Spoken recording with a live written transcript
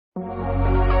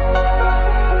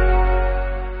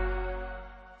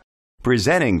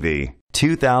Presenting the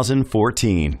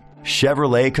 2014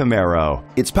 Chevrolet Camaro.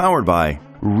 It's powered by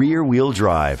rear-wheel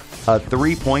drive, a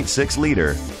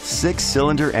 3.6-liter,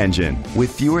 6-cylinder engine.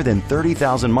 With fewer than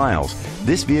 30,000 miles,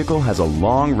 this vehicle has a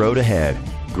long road ahead.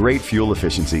 Great fuel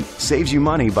efficiency saves you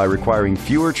money by requiring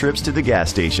fewer trips to the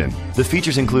gas station. The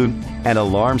features include an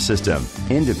alarm system,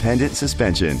 independent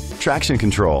suspension, traction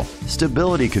control,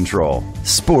 stability control,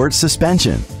 sport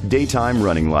suspension, daytime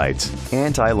running lights,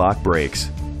 anti-lock brakes.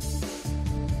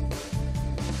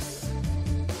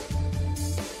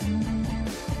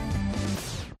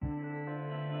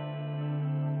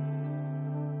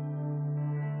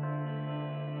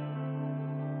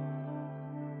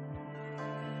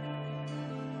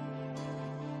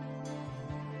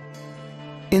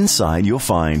 Inside you'll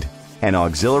find an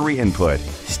auxiliary input,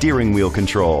 steering wheel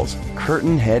controls,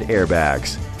 curtain head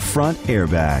airbags, front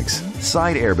airbags,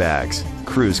 side airbags,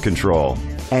 cruise control,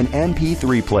 an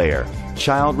MP3 player,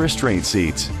 child restraint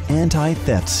seats,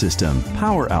 anti-theft system,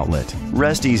 power outlet.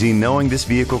 Rest easy knowing this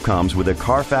vehicle comes with a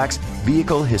Carfax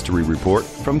Vehicle History Report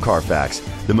from Carfax,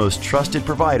 the most trusted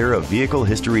provider of vehicle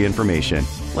history information.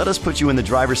 Let us put you in the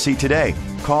driver's seat today.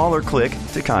 Call or click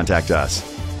to contact us.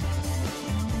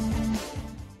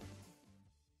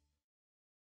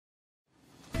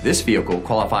 This vehicle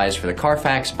qualifies for the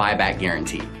Carfax Buyback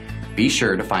Guarantee. Be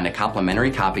sure to find a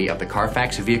complimentary copy of the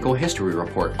Carfax Vehicle History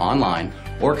Report online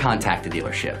or contact the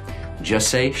dealership. Just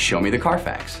say, "Show me the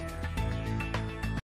Carfax."